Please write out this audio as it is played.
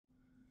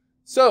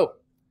So,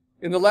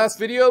 in the last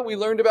video, we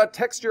learned about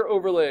texture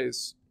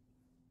overlays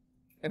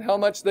and how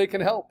much they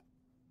can help.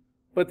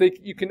 But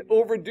you can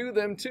overdo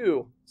them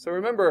too. So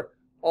remember,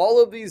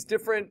 all of these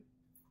different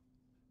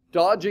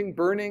dodging,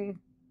 burning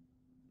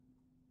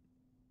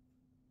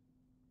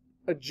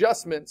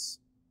adjustments,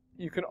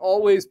 you can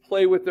always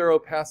play with their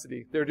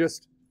opacity. They're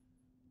just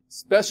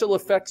special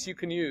effects you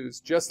can use,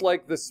 just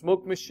like the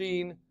smoke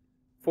machine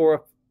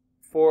for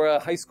a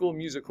high school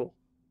musical.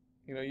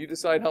 You know, you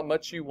decide how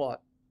much you want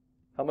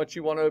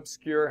to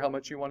obscure, how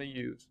much you want to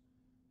use.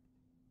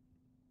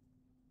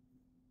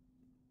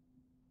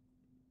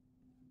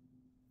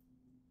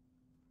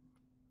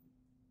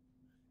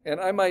 And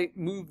I might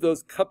move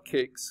those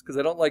cupcakes because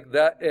I don't like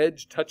that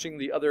edge touching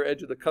the other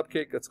edge of the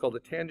cupcake. That's called a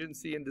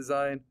tangency in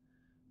design,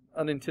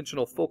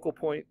 unintentional focal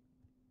point.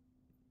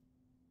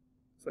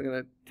 So I'm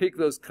going to take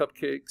those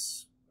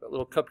cupcakes, that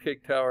little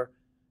cupcake tower,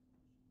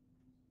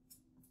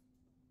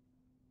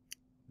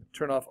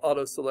 turn off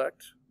auto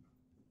select,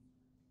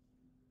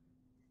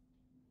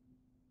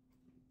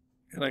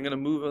 and I'm going to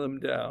move them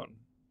down.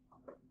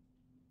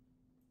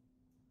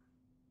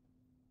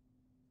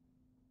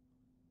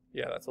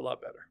 Yeah, that's a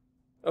lot better.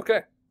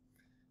 Okay,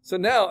 so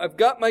now I've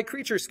got my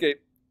Creaturescape.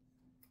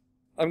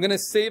 I'm going to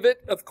save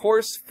it, of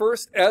course,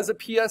 first as a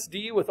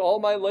PSD with all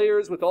my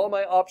layers, with all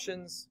my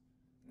options.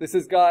 This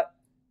has got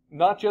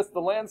not just the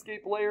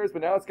landscape layers,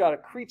 but now it's got a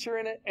creature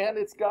in it, and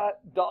it's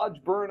got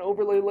dodge, burn,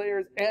 overlay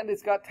layers, and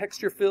it's got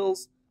texture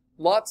fills.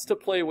 Lots to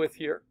play with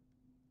here.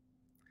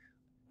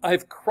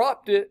 I've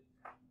cropped it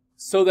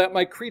so that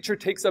my creature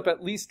takes up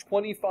at least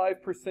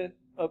 25%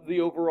 of the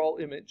overall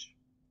image.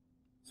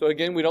 So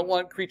again, we don't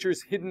want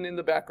creatures hidden in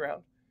the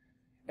background.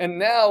 And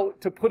now,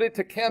 to put it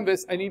to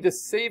canvas, I need to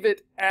save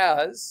it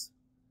as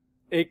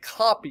a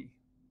copy,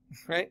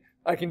 right?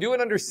 I can do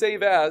it under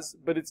Save As,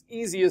 but it's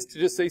easiest to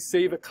just say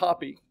Save a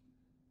Copy.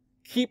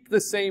 Keep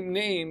the same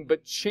name,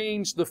 but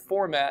change the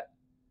format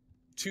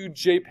to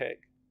JPEG.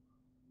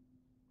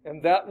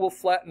 And that will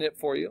flatten it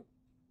for you.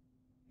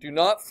 Do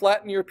not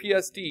flatten your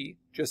PSD.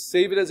 Just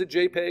save it as a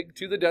JPEG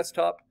to the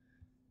desktop.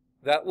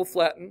 That will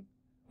flatten.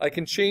 I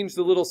can change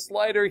the little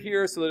slider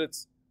here so that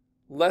it's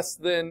less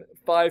than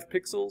 5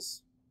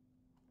 pixels.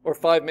 Or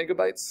 5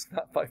 megabytes,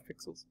 not 5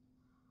 pixels.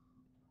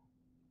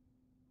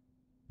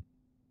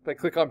 If I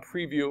click on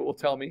preview, it will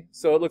tell me.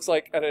 So it looks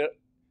like at a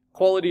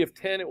quality of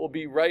 10, it will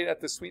be right at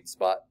the sweet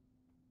spot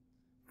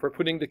for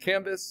putting to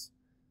canvas.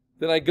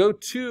 Then I go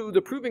to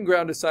the Proving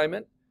Ground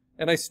assignment,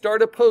 and I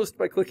start a post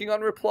by clicking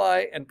on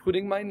reply and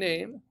putting my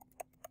name.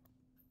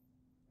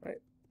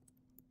 Right?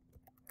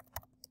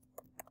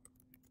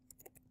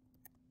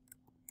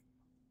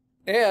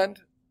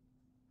 And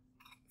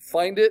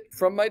find it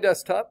from my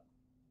desktop.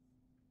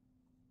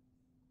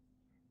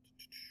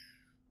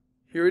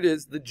 Here it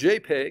is, the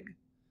JPEG.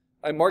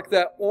 I mark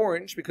that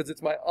orange because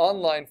it's my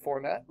online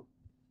format.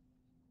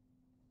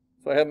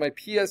 So I have my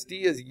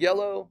PSD as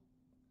yellow,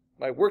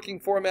 my working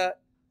format,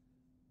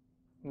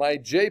 my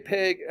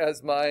JPEG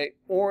as my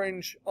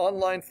orange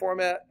online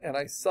format, and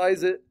I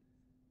size it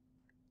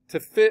to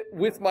fit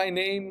with my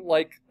name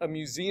like a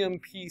museum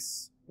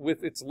piece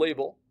with its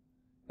label.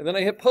 And then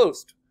I hit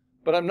post,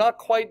 but I'm not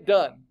quite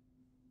done,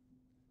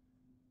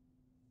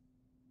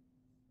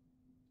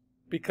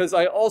 because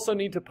I also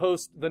need to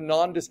post the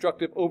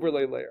non-destructive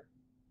overlay layer.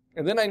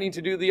 And then I need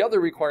to do the other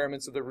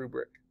requirements of the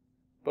rubric.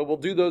 But we'll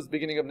do those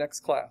beginning of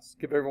next class.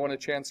 Give everyone a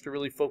chance to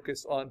really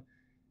focus on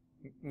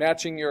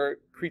matching your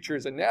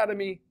creature's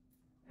anatomy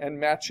and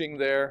matching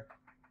their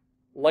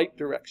light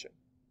direction.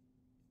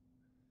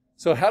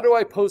 So how do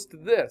I post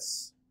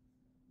this?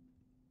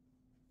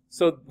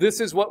 So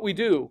this is what we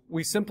do.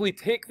 We simply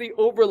take the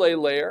overlay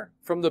layer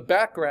from the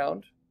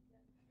background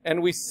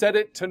and we set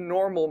it to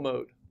normal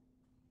mode.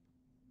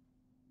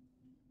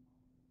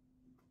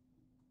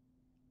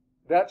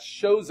 That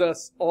shows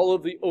us all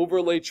of the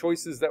overlay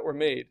choices that were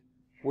made,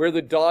 where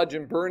the dodge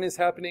and burn is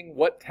happening,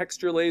 what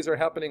texture lays are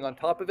happening on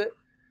top of it.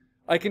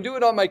 I can do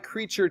it on my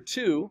creature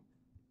too,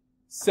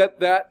 set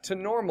that to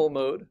normal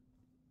mode,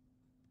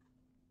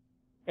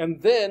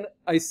 and then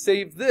I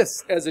save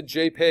this as a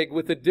JPEG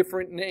with a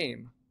different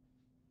name.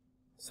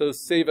 So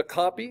save a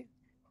copy.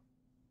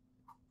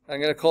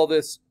 I'm going to call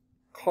this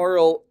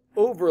Karl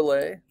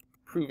Overlay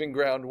Proving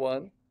Ground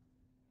 1,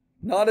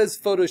 not as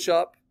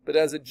Photoshop, but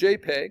as a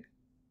JPEG.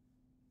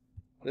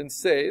 Then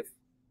save.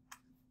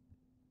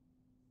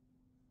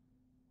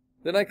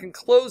 Then I can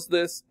close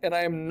this, and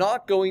I am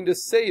not going to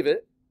save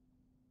it.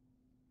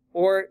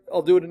 Or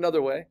I'll do it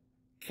another way.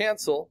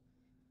 Cancel.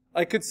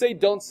 I could say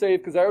don't save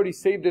because I already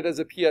saved it as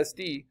a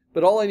PSD,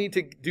 but all I need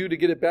to do to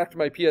get it back to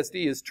my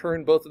PSD is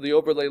turn both of the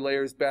overlay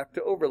layers back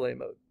to overlay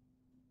mode.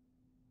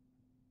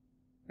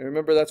 And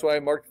remember, that's why I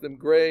marked them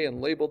gray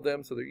and labeled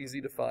them so they're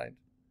easy to find.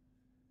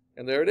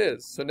 And there it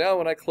is. So now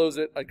when I close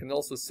it, I can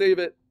also save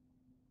it,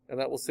 and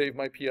that will save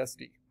my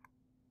PSD.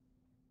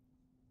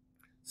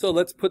 So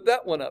let's put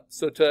that one up.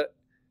 So to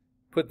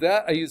put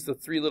that, I use the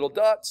 3 little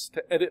dots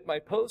to edit my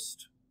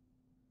post.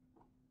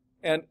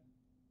 And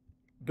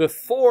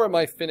before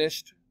I'm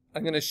finished,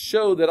 I'm going to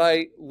show that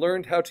I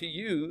learned how to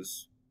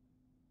use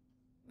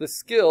the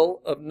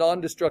skill of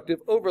non-destructive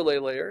overlay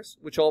layers,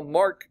 which I'll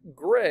mark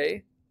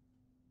gray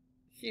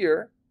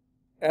here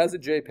as a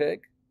JPEG.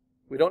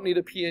 We don't need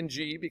a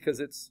PNG because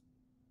it's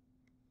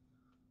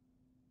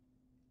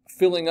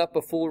filling up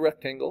a full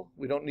rectangle.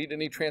 We don't need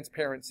any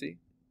transparency.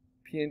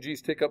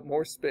 PNGs take up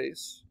more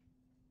space.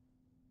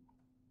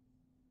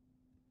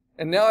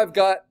 And now I've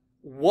got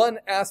one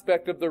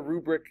aspect of the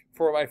rubric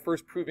for my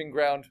first proving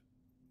ground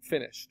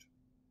finished.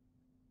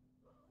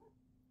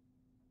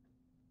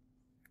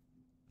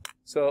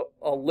 So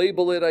I'll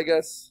label it, I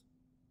guess,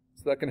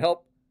 so that can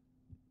help.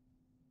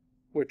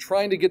 We're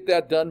trying to get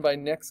that done by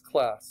next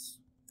class.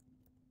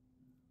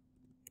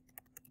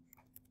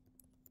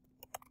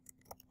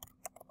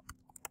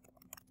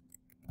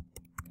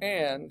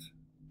 And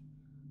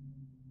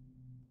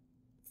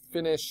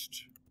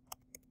finished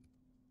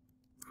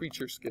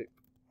Creaturescape.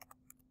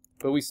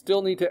 But we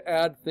still need to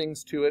add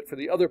things to it for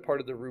the other part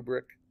of the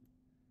rubric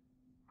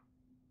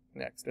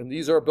next. And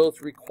these are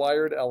both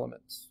required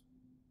elements.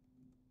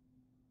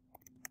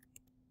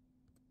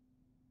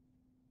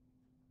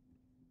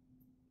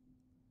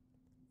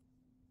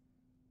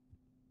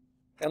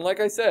 And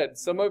like I said,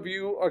 some of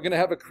you are going to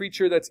have a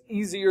creature that's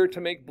easier to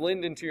make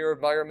blend into your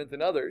environment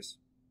than others.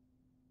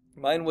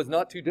 Mine was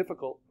not too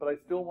difficult, but I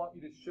still want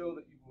you to show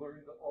that you've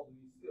learned all of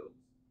these skills.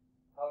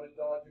 How to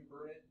dodge and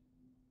burn it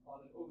on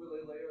an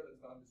overlay layer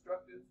that's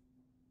non-destructive.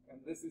 And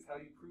this is how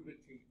you prove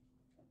it to me,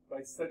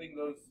 by setting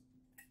those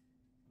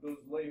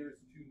layers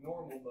to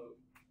normal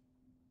mode.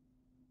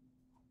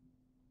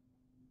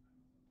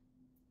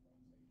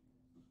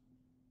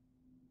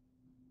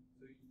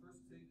 So you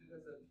first saved it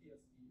as a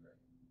PSD, right?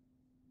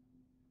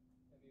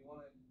 And you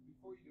want to,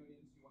 before you do any of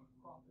this, you want to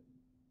crop it.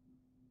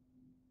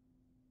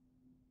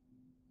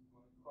 You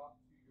want to crop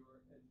to your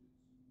edges.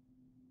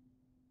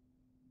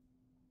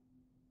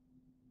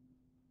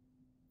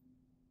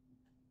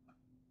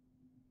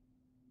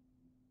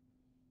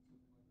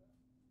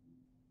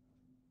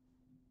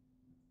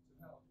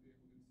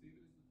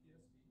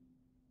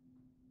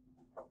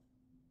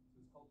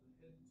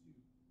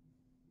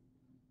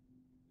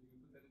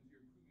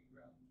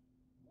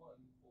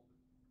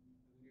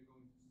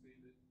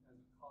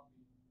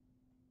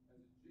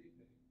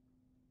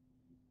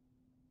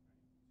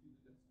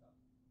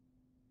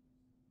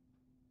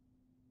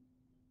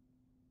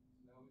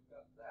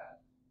 Got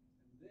that,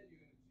 and then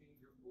you're going to change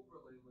your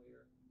overlay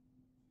layer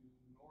to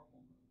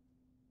normal mode.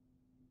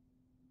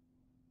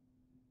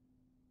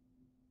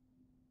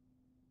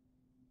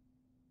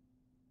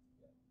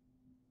 Yeah.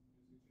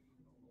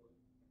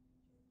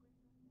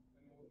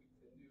 And then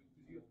what we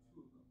can do, because you have two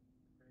of them.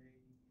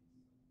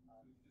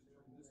 So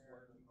you just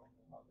turn this one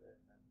to normal mode.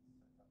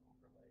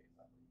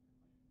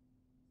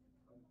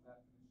 And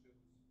that shows.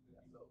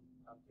 Yeah, so do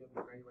you have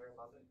a gray layer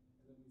above it?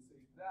 And then we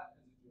save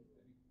that as a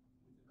JPEG.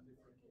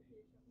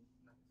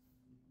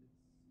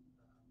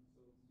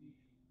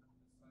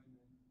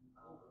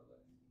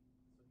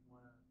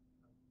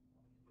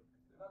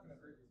 Not going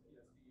to hurt your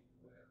PSD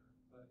there,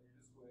 but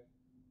this way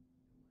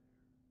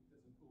it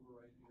doesn't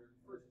overwrite your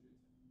first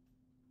JPEG. And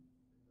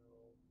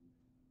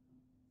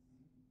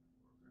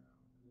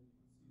then you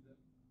can see them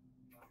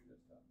on your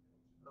desktop.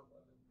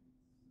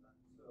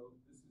 So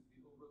this is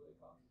the overlay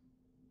copy.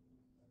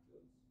 That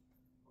goes,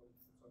 or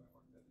sorry,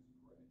 mark that as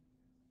gray.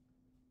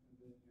 And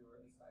then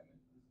your assignment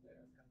is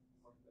there.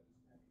 Mark that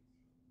as gray.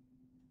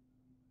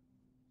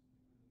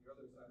 And your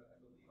other assignment, I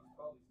believe, is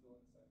probably still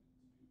an assignment.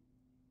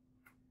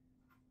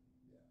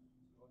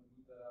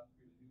 That out,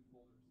 create a new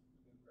folder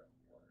within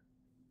graphic water.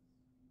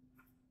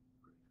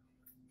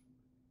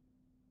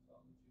 So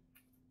I'll let you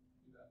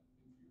do that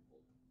into your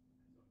folder.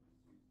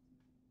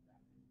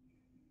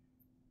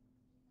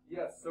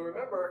 Yes, so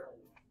remember,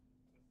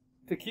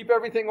 to keep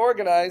everything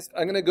organized,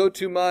 I'm going to go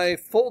to my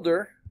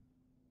folder,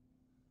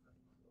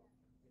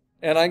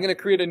 and I'm going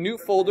to create a new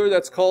folder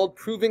that's called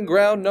Proving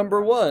Ground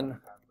Number 1.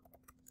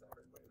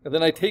 And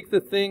then I take the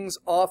things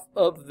off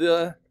of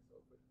the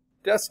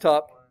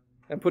desktop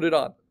and put it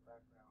on.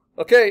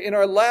 Okay, in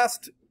our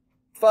last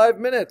 5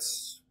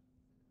 minutes,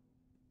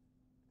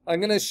 I'm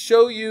going to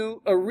show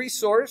you a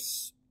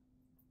resource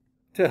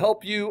to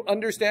help you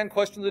understand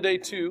Question of the Day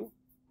 2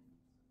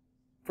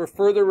 for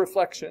further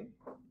reflection.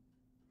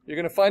 You're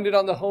going to find it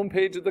on the home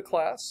page of the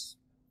class.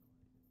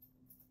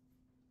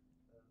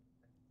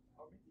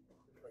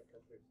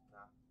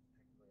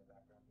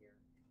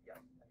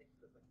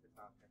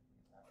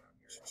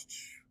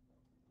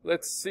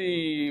 Let's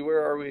see,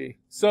 where are we?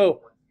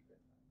 So,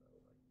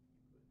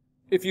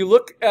 if you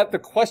look at the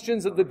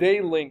Questions of the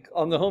Day link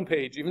on the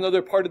homepage, even though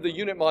they're part of the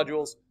unit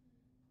modules,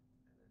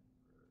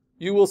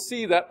 you will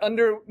see that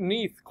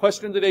underneath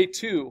Question of the Day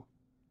 2,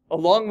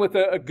 along with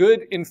a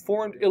good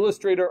informed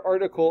illustrator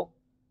article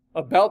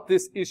about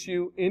this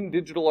issue in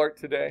digital art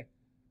today,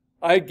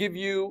 I give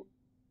you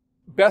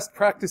best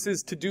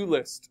practices to-do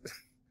list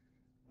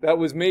that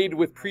was made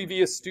with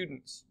previous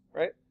students,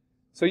 right?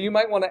 So you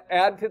might want to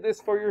add to this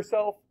for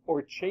yourself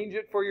or change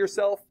it for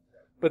yourself.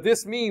 But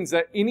this means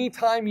that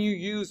anytime you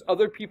use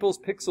other people's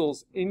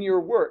pixels in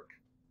your work,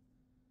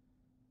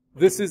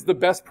 this is the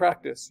best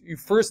practice. You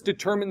first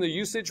determine the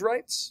usage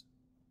rights.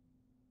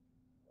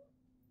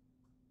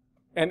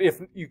 And if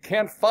you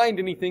can't find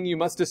anything, you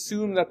must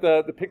assume that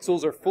the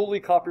pixels are fully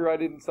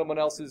copyrighted in someone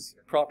else's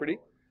property.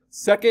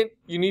 Second,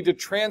 you need to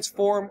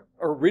transform,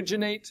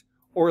 originate,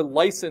 or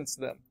license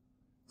them.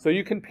 So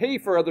you can pay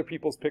for other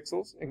people's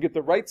pixels and get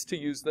the rights to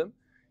use them.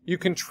 You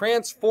can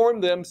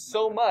transform them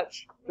so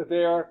much that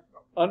they are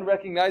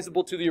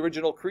unrecognizable to the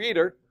original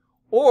creator.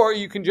 Or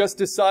you can just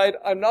decide,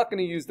 I'm not going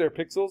to use their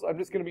pixels. I'm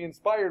just going to be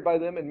inspired by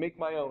them and make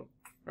my own,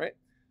 right?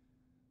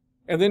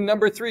 And then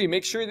number 3,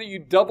 make sure that you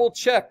double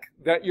check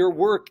that your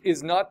work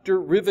is not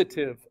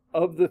derivative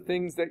of the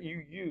things that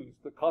you use,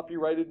 the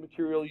copyrighted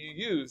material you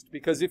used.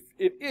 Because if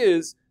it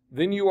is,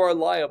 then you are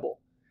liable.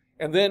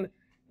 And then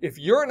if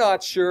you're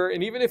not sure,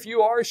 and even if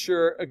you are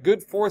sure, a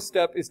good 4th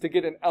step is to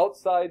get an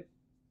outside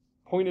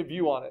point of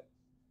view on it.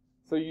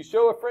 So you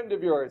show a friend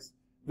of yours,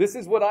 this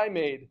is what I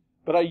made,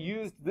 but I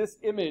used this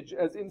image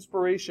as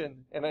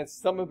inspiration and as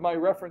some of my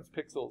reference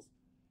pixels.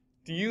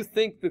 Do you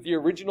think that the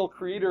original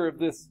creator of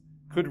this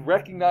could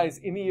recognize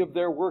any of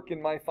their work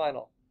in my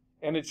final?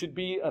 And it should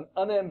be an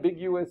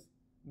unambiguous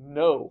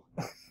no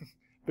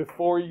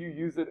before you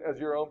use it as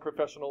your own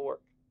professional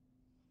work.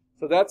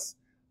 So that's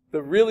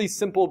the really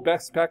simple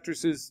best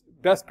practices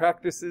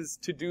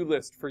to-do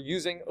list for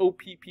using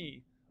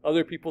OPP,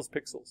 other people's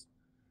pixels.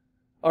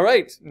 All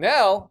right,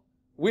 now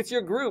with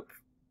your group,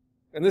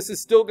 and this is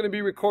still going to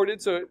be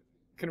recorded so it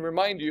can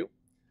remind you,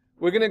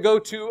 we're going to go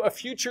to a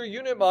future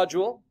unit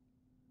module,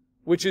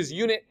 which is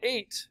Unit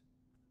 8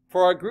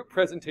 for our group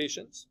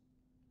presentations.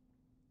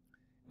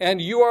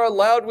 And you are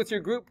allowed with your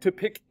group to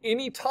pick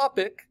any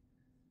topic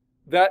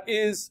that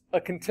is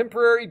a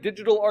contemporary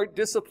digital art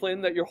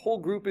discipline that your whole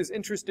group is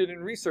interested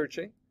in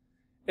researching,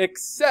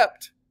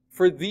 except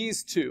for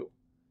these 2.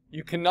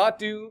 You cannot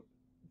do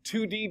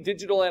 2D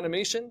digital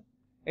animation,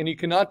 and you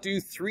cannot do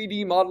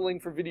 3D modeling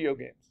for video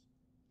games.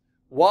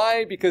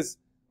 Why? Because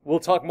we'll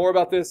talk more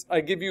about this.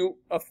 I give you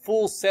a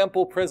full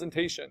sample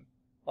presentation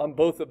on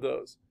both of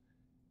those.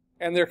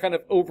 And they're kind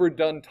of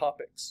overdone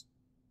topics.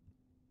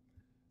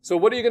 So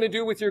what are you going to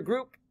do with your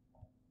group?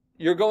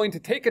 You're going to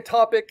take a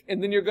topic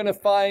and then you're going to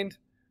find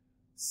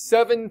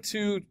 7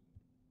 to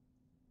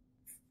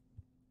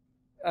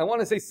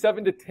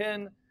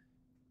 10,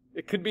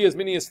 it could be as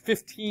many as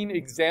 15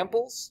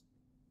 examples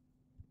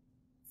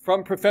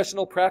from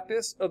professional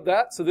practice of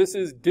that. So this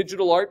is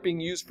digital art being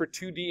used for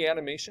 2D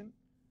animation.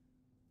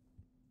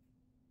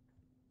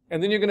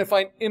 And then you're going to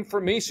find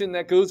information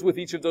that goes with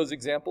each of those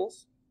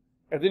examples.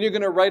 And then you're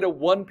going to write a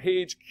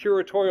 1-page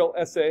curatorial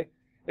essay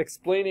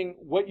explaining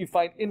what you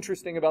find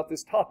interesting about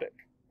this topic,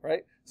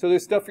 right? So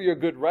there's stuff for your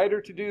good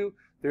writer to do.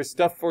 There's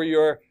stuff for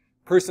your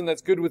person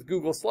that's good with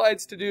Google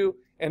Slides to do.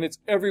 And it's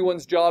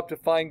everyone's job to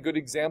find good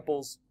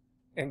examples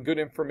and good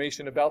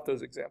information about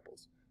those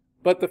examples.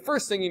 But the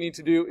first thing you need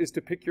to do is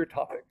to pick your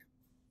topic.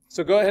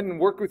 So go ahead and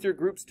work with your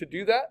groups to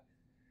do that.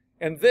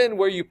 And then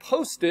where you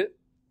post it,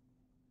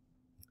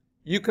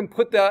 you can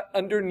put that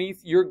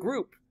underneath your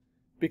group,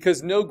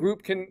 because no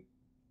group can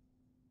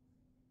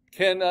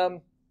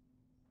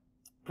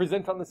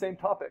present on the same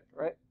topic,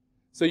 right?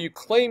 So you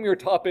claim your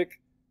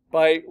topic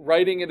by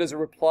writing it as a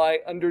reply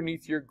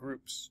underneath your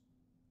groups.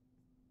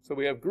 So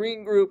we have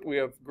green group, we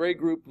have gray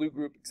group, blue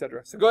group,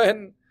 etc. So go ahead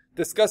and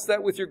discuss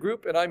that with your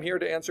group, and I'm here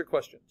to answer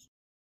questions.